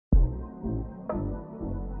What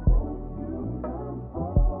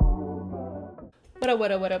up,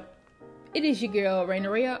 what up, what up? It is your girl,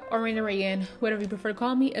 Raina Rhea, or Raina Rayan, whatever you prefer to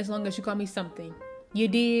call me, as long as you call me something. You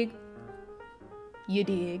dig? You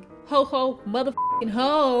dig. Ho ho, motherfucking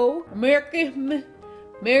ho! Merry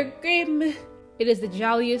Christmas! It is the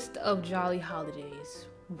jolliest of jolly holidays,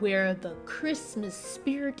 where the Christmas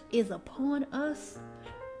spirit is upon us,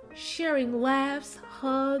 sharing laughs,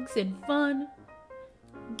 hugs, and fun,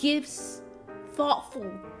 gifts, thoughtful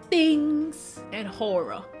things, and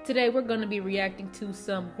horror. Today we're going to be reacting to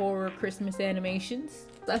some horror Christmas animations.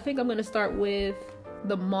 I think I'm going to start with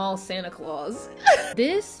the Mall Santa Claus.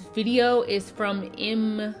 This video is from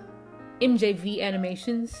MJV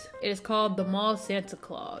Animations. It is called The Mall Santa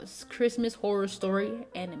Claus Christmas Horror Story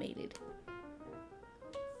Animated.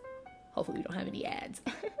 Hopefully we don't have any ads.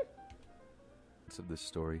 Of this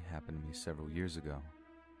story happened to me several years ago.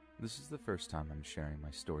 This is the first time I'm sharing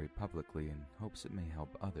my story publicly in hopes it may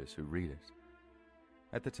help others who read it.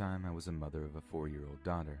 At the time, I was a mother of a 4-year-old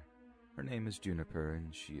daughter. Her name is Juniper,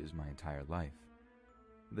 and she is my entire life.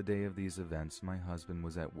 The day of these events, my husband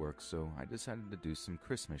was at work, so I decided to do some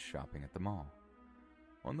Christmas shopping at the mall.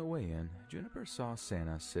 On the way in, Juniper saw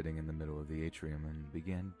Santa sitting in the middle of the atrium and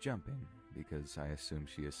began jumping because I assumed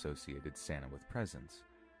she associated Santa with presents.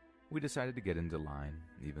 We decided to get into line,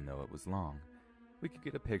 even though it was long. We could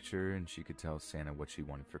get a picture and she could tell Santa what she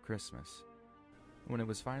wanted for Christmas. When it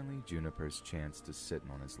was finally Juniper's chance to sit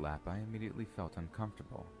on his lap, I immediately felt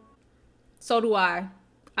uncomfortable. So do I.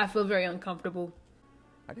 I feel very uncomfortable.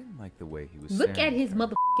 I didn't like the way he was Look staring at his her.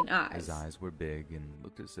 motherfucking eyes. His eyes were big and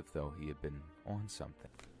looked as if though he had been on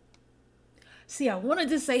something. See, I wanted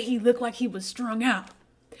to say he looked like he was strung out.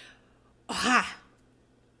 Aha!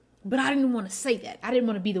 But I didn't want to say that. I didn't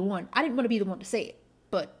want to be the one. I didn't want to be the one to say it.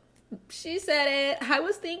 But she said it. I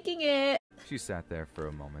was thinking it. She sat there for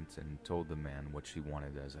a moment and told the man what she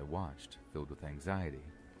wanted as I watched, filled with anxiety.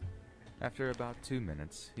 After about 2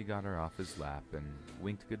 minutes, he got her off his lap and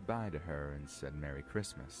winked goodbye to her and said Merry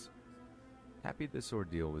Christmas. Happy this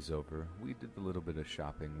ordeal was over, we did the little bit of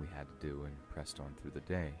shopping we had to do and pressed on through the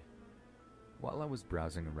day. While I was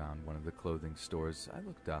browsing around one of the clothing stores, I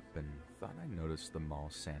looked up and thought I noticed the mall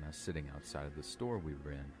Santa sitting outside of the store we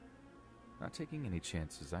were in. Not taking any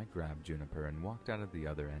chances, I grabbed Juniper and walked out of the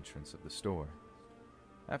other entrance of the store.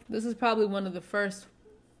 This is probably one of the first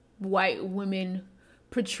white women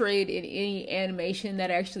portrayed in any animation that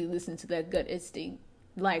actually listened to that gut instinct.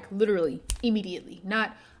 Like, literally, immediately.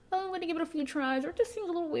 Not, oh, I'm going to give it a few tries, or it just seems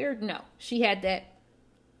a little weird. No, she had that.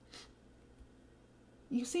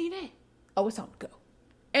 You see that? Oh, it's on the go.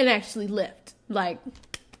 And actually left. Like,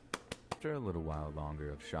 after a little while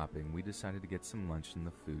longer of shopping, we decided to get some lunch in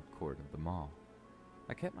the food court of the mall.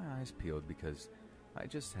 I kept my eyes peeled because I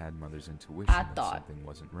just had mother's intuition that something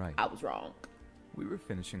wasn't right. I was wrong. We were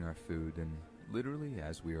finishing our food and literally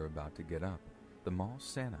as we were about to get up, the mall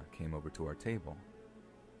Santa came over to our table.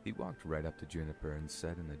 He walked right up to Juniper and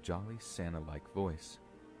said in a jolly Santa-like voice,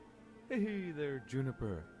 "Hey there,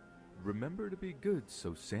 Juniper. Remember to be good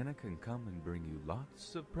so Santa can come and bring you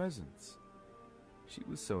lots of presents." She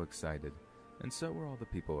was so excited, and so were all the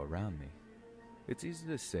people around me. It's easy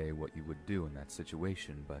to say what you would do in that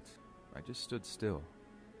situation, but I just stood still.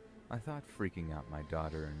 I thought freaking out my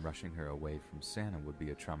daughter and rushing her away from Santa would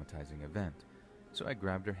be a traumatizing event, so I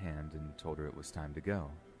grabbed her hand and told her it was time to go.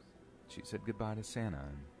 She said goodbye to Santa,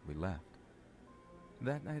 and we left.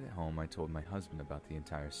 That night at home, I told my husband about the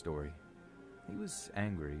entire story. He was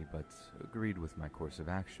angry, but agreed with my course of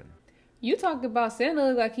action. You talked about Santa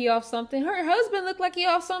look like he off something. Her husband looked like he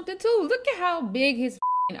off something too. Look at how big his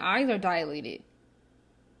eyes are dilated.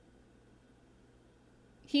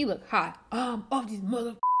 He look hot. Off these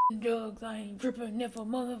drugs. I ain't tripping if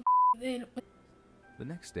a The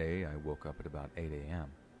next day, I woke up at about 8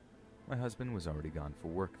 a.m. My husband was already gone for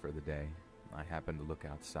work for the day. I happened to look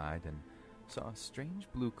outside and saw a strange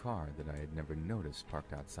blue car that I had never noticed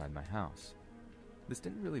parked outside my house. This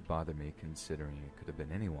didn't really bother me considering it could have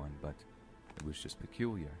been anyone, but it was just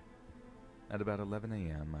peculiar. At about 11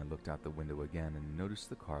 a.m., I looked out the window again and noticed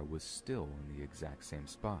the car was still in the exact same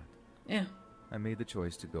spot. Yeah. I made the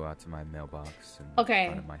choice to go out to my mailbox and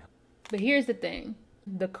okay. But here's the thing.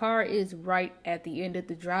 The car is right at the end of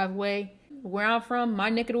the driveway. Where I'm from, my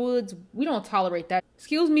neck of the woods, we don't tolerate that.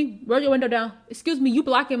 Excuse me, roll your window down. Excuse me, you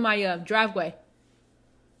blocking my driveway.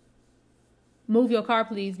 Move your car,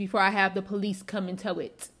 please, before I have the police come and tow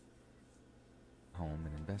it. Home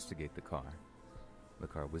and investigate the car. The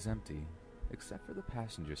car was empty, except for the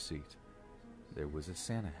passenger seat. There was a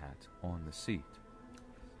Santa hat on the seat.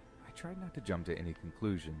 I tried not to jump to any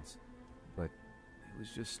conclusions, but it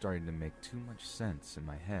was just starting to make too much sense in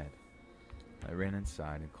my head. I ran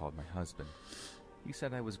inside and called my husband. He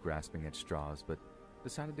said I was grasping at straws, but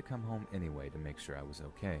decided to come home anyway to make sure I was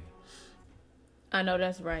okay. I know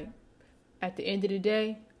that's right. At the end of the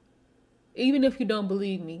day, even if you don't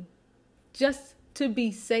believe me, just to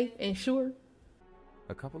be safe and sure.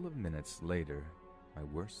 A couple of minutes later, my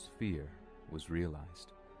worst fear was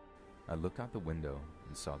realized. I looked out the window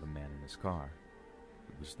and saw the man in his car.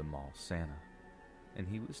 It was the mall Santa, and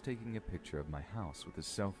he was taking a picture of my house with his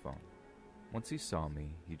cell phone. Once he saw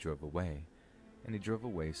me, he drove away, and he drove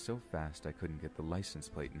away so fast I couldn't get the license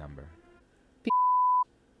plate number.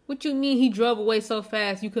 What you mean he drove away so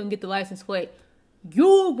fast you couldn't get the license plate?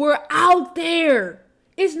 You were out there.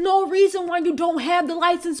 It's no reason why you don't have the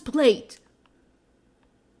license plate.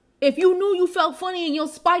 If you knew you felt funny and your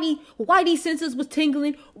whitey senses was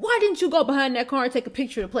tingling, why didn't you go behind that car and take a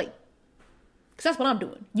picture of the plate? Because that's what I'm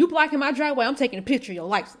doing. You blocking my driveway, I'm taking a picture of your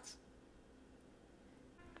license.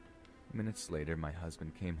 Minutes later, my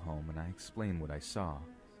husband came home and I explained what I saw.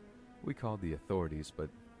 We called the authorities, but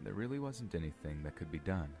there really wasn't anything that could be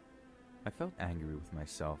done. I felt angry with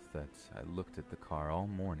myself that I looked at the car all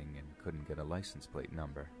morning and couldn't get a license plate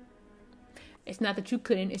number. It's not that you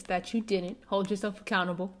couldn't, it's that you didn't. Hold yourself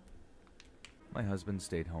accountable. My husband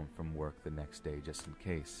stayed home from work the next day just in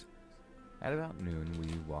case. At about noon, we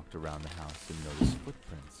walked around the house and noticed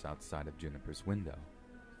footprints outside of Juniper's window.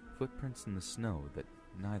 Footprints in the snow that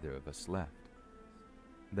neither of us left.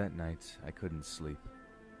 That night, I couldn't sleep.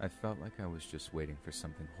 I felt like I was just waiting for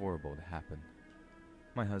something horrible to happen.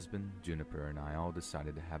 My husband, Juniper, and I all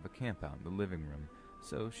decided to have a camp out in the living room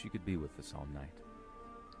so she could be with us all night.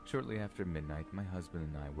 Shortly after midnight, my husband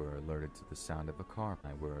and I were alerted to the sound of a car.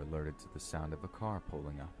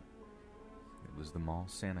 Pulling up. It was the mall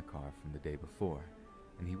Santa car from the day before,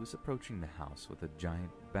 and he was approaching the house with a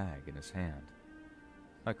giant bag in his hand.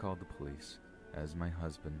 I called the police, as my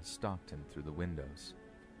husband stalked him through the windows.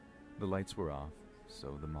 The lights were off,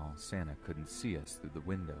 so the mall Santa couldn't see us through the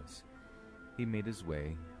windows. He made his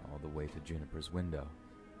way all the way to Juniper's window.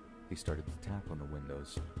 He started to tap on the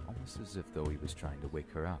windows, almost as if though he was trying to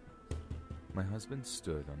wake her up. My husband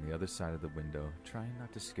stood on the other side of the window, trying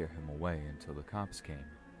not to scare him away until the cops came.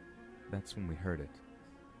 That's when we heard it.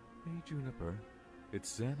 "Hey Juniper, it's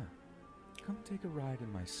Santa. Come take a ride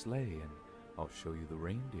in my sleigh and I'll show you the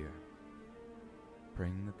reindeer."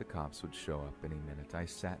 Praying that the cops would show up any minute, I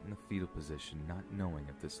sat in the fetal position, not knowing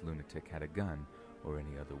if this lunatic had a gun or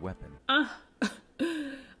any other weapon.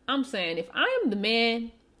 I'm saying, if I am the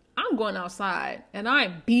man, I'm going outside and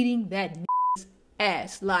I'm beating that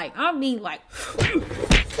ass. Like.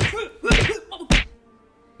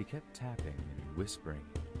 He kept tapping and whispering,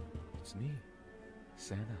 "It's me,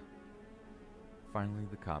 Santa." Finally,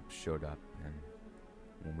 the cops showed up, and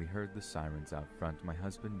when we heard the sirens out front, my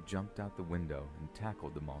husband jumped out the window and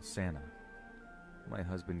tackled the mall Santa. My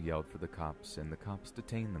husband yelled for the cops, and the cops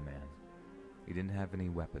detained the man. He didn't have any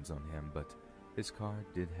weapons on him, but his car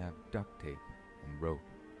did have duct tape and rope.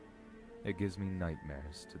 It gives me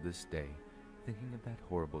nightmares to this day, thinking of that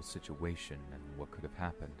horrible situation and what could have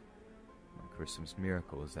happened. My Christmas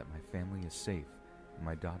miracle is that my family is safe, and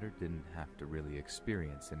my daughter didn't have to really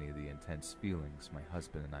experience any of the intense feelings my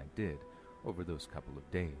husband and I did over those couple of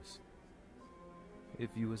days.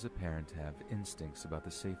 If you as a parent have instincts about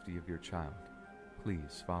the safety of your child,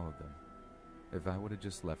 please follow them. If I would have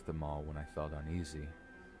just left the mall when I felt uneasy,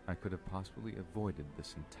 I could have possibly avoided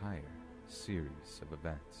this entire series of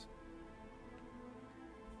events.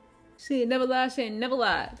 See, never lie, saying never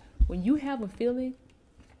lied. When you have a feeling,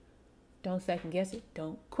 don't second guess it.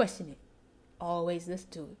 Don't question it. Always listen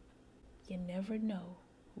to it. You never know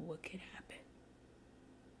what could happen.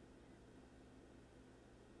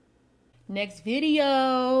 Next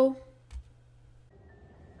video.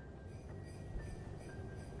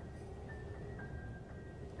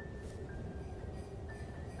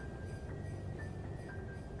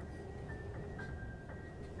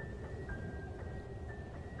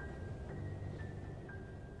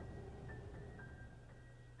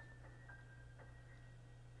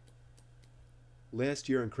 Last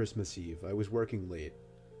year on Christmas Eve, I was working late.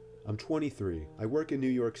 I'm 23. I work in New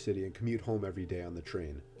York City and commute home every day on the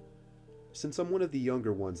train. Since I'm one of the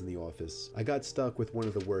younger ones in the office, I got stuck with one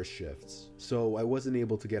of the worst shifts, so I wasn't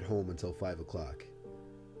able to get home until 5 o'clock.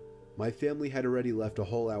 My family had already left a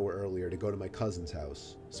whole hour earlier to go to my cousin's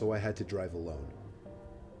house, so I had to drive alone.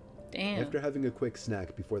 Damn. After having a quick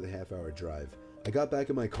snack before the half-hour drive, I got back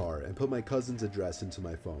in my car and put my cousin's address into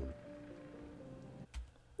my phone.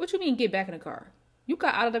 What you mean get back in the car? You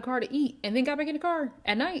got out of the car to eat and then got back in the car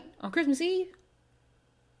at night on Christmas Eve?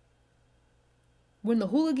 When the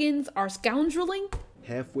hooligans are scoundreling?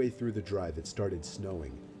 Halfway through the drive, it started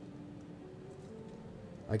snowing.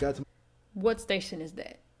 I got to What station is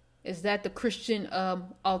that? Is that the Christian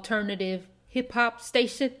alternative hip hop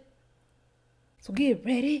station? So get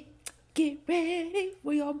ready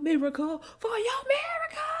for your miracle,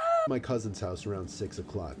 my cousin's house around 6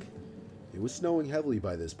 o'clock. It was snowing heavily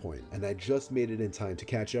by this point, and I just made it in time to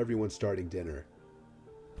catch everyone starting dinner.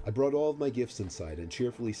 I brought all of my gifts inside and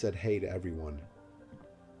cheerfully said hey to everyone.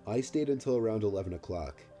 I stayed until around 11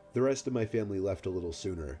 o'clock. The rest of my family left a little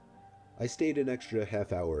sooner. I stayed an extra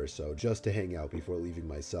half hour or so just to hang out before leaving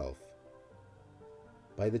myself.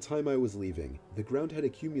 By the time I was leaving, the ground had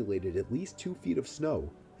accumulated at least 2 feet of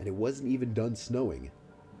snow, and it wasn't even done snowing.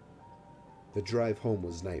 The drive home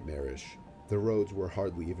was nightmarish. The roads were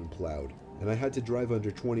hardly even plowed, and I had to drive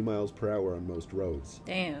under 20 miles per hour on most roads.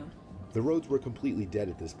 Damn. The roads were completely dead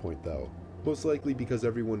at this point though, most likely because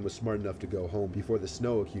everyone was smart enough to go home before the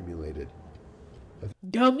snow accumulated.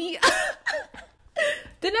 Dummy.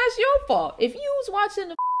 Then that's your fault. If you was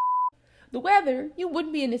watching the weather, you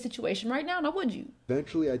wouldn't be in this situation right now, now would you?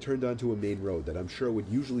 Eventually I turned onto a main road that I'm sure would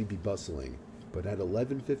usually be bustling, but at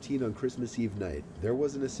 11:15 on Christmas Eve night, there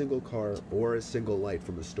wasn't a single car or a single light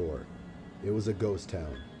from a store. It was a ghost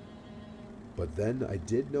town. But then I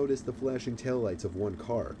did notice the flashing taillights of one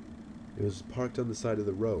car. It was parked on the side of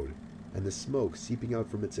the road, and the smoke seeping out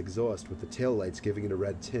from its exhaust with the taillights giving it a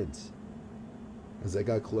red tint. As I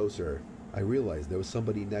got closer, I realized there was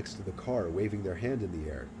somebody next to the car waving their hand in the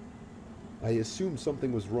air. I assumed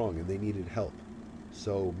something was wrong and they needed help.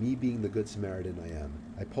 So, me being the good Samaritan I am,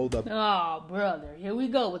 I pulled up. Oh, brother, here we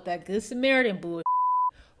go with that good Samaritan bull.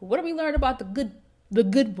 What do we learn about the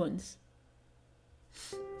good ones?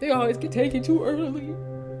 They always get taken too early.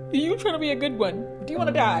 You trying to be a good one? Do you want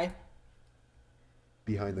to die?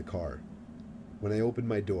 Behind the car. When I opened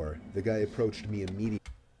my door, the guy approached me immediately.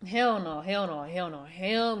 Hell no.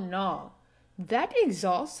 That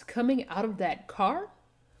exhaust coming out of that car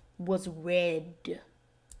was red.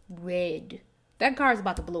 Red. That car is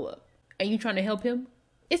about to blow up. And you trying to help him?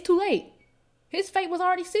 It's too late. His fate was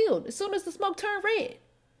already sealed as soon as the smoke turned red.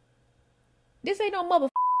 This ain't no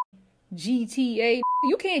GTA.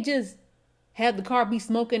 You can't just have the car be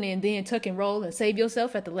smoking and then tuck and roll and save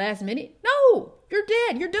yourself at the last minute. No, you're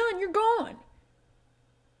dead. You're done. You're gone.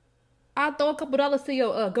 I'll throw a couple dollars to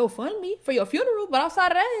your GoFundMe for your funeral, but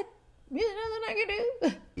outside of that, there's nothing I can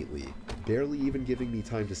do. Immediately, barely even giving me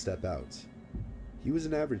time to step out. He was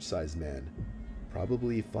an average-sized man,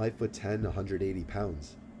 probably 5'10", 180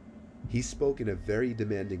 pounds. He spoke in a very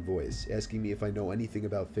demanding voice, asking me if I know anything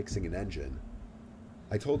about fixing an engine.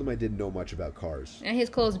 I told him I didn't know much about cars. And his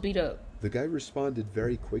clothes beat up. The guy responded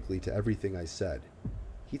very quickly to everything I said.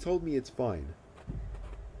 He told me it's fine.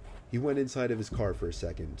 He went inside of his car for a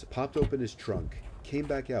second, popped open his trunk, came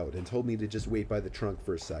back out and told me to just wait by the trunk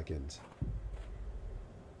for a second.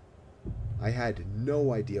 I had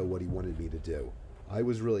no idea what he wanted me to do. I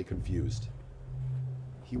was really confused.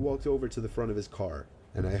 He walked over to the front of his car,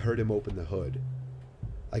 and I heard him open the hood.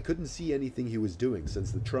 I couldn't see anything he was doing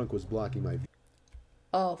since the trunk was blocking my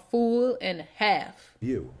A fool and a half.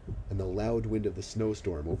 view, and the loud wind of the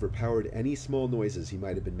snowstorm overpowered any small noises he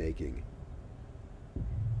might have been making.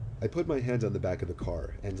 I put my hand on the back of the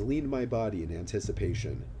car and leaned my body in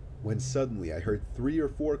anticipation, when suddenly I heard 3 or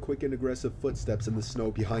 4 quick and aggressive footsteps in the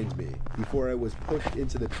snow behind me before I was pushed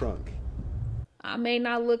into the trunk. I may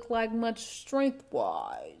not look like much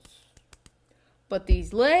strength-wise, but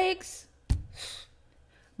these legs,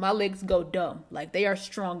 my legs go dumb, like they are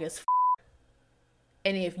strong as f***.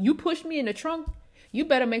 And if you push me in the trunk, you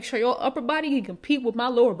better make sure your upper body can compete with my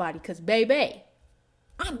lower body, because baby,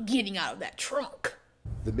 I'm getting out of that trunk.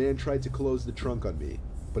 The man tried to close the trunk on me,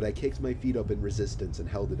 but I kicked my feet up in resistance and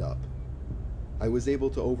held it up. I was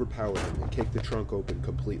able to overpower him and kick the trunk open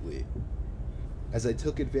completely. As I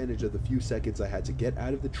took advantage of the few seconds I had to get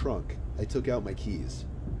out of the trunk, I took out my keys.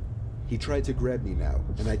 He tried to grab me now,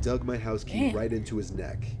 and I dug my house key right into his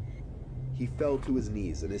neck. He fell to his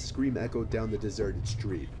knees, and his scream echoed down the deserted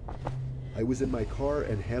street. I was in my car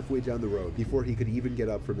and halfway down the road before he could even get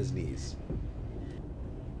up from his knees.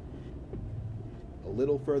 A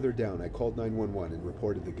little further down, I called 911 and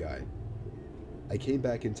reported the guy. I came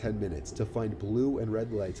back in 10 minutes to find blue and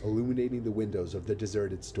red lights illuminating the windows of the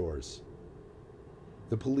deserted stores.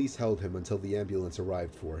 The police held him until the ambulance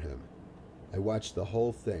arrived for him. I watched the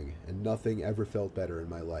whole thing, and nothing ever felt better in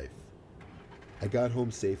my life. I got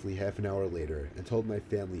home safely half an hour later and told my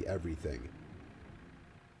family everything.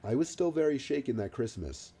 I was still very shaken that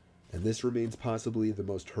Christmas, and this remains possibly the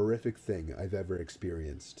most horrific thing I've ever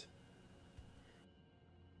experienced.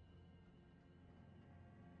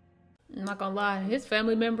 I'm not gonna lie, his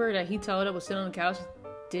family member that he told that was sitting on the couch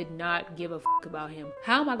did not give a fuck about him.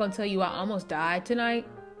 How am I gonna tell you I almost died tonight?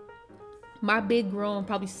 My big grown,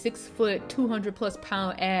 probably 6 foot, 200 plus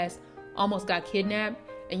pound ass almost got kidnapped,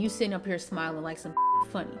 and you sitting up here smiling like some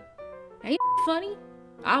funny. Ain't funny?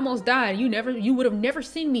 I almost died. You would have never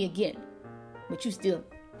seen me again. But you still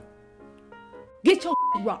get your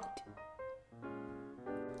rocked.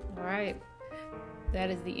 All right. That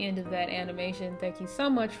is the end of that animation. Thank you so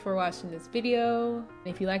much for watching this video.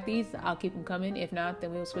 If you like these, I'll keep them coming. If not,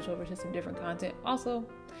 then we'll switch over to some different content. Also,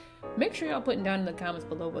 make sure y'all putting down in the comments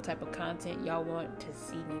below what type of content y'all want to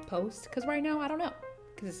see me post. Because right now, I don't know.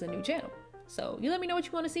 Because it's a new channel. So you let me know what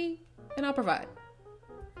you want to see, and I'll provide.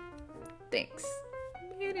 Thanks.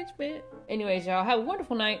 Management. Anyways, y'all, have a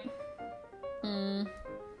wonderful night.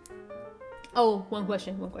 Oh, one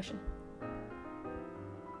question.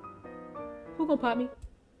 Who gonna pop me?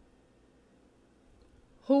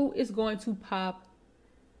 Who is going to pop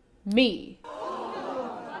me?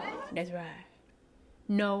 That's right.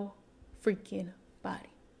 No freaking body.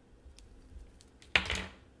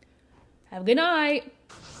 Have a good night.